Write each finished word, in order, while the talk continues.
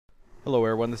Hello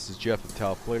everyone, this is Jeff of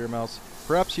TAOFLEDERMAUS.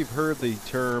 Perhaps you've heard the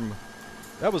term,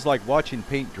 that was like watching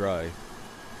paint dry,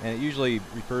 and it usually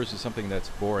refers to something that's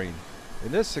boring.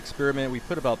 In this experiment we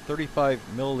put about 35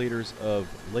 milliliters of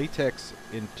latex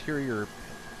interior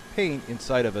paint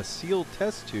inside of a sealed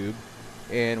test tube,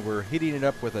 and we're heating it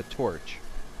up with a torch.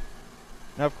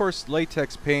 Now of course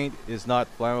latex paint is not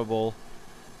flammable,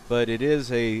 but it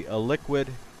is a liquid,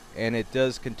 and it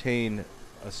does contain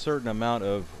a certain amount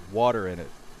of water in it.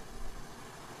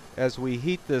 As we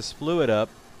heat this fluid up,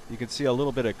 you can see a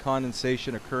little bit of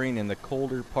condensation occurring in the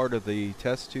colder part of the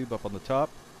test tube up on the top.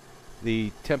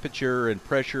 The temperature and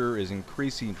pressure is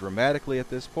increasing dramatically at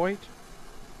this point.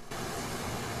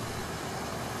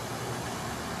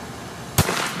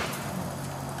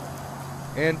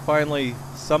 And finally,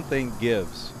 something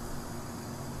gives.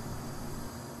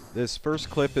 This first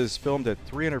clip is filmed at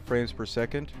 300 frames per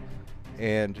second,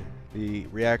 and the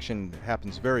reaction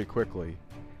happens very quickly.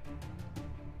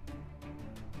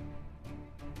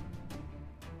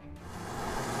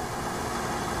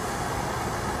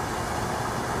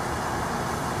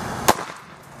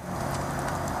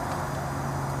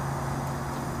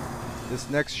 This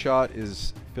next shot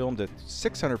is filmed at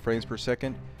 600 frames per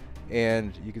second,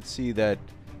 and you can see that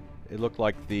it looked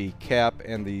like the cap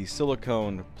and the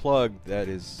silicone plug that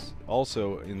is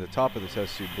also in the top of the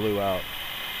test tube blew out.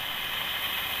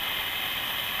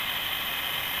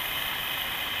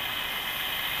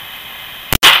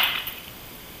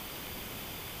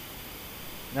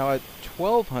 Now at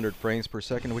 1200 frames per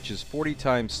second, which is 40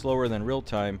 times slower than real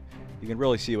time, you can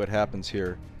really see what happens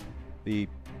here. The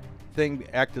thing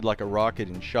acted like a rocket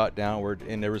and shot downward,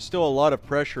 and there was still a lot of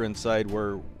pressure inside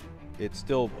where it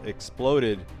still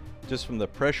exploded just from the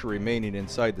pressure remaining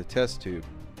inside the test tube.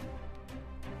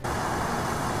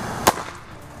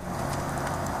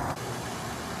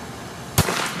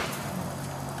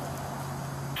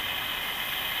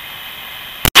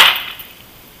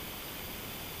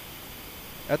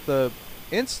 At the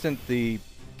instant the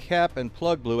cap and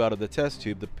plug blew out of the test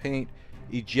tube, the paint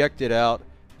ejected out.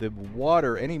 The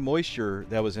water, any moisture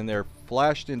that was in there,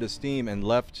 flashed into steam and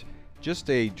left just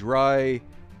a dry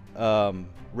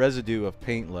residue of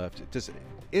paint left. It just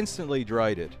instantly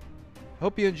dried it.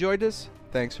 Hope you enjoyed this.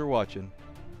 Thanks for watching.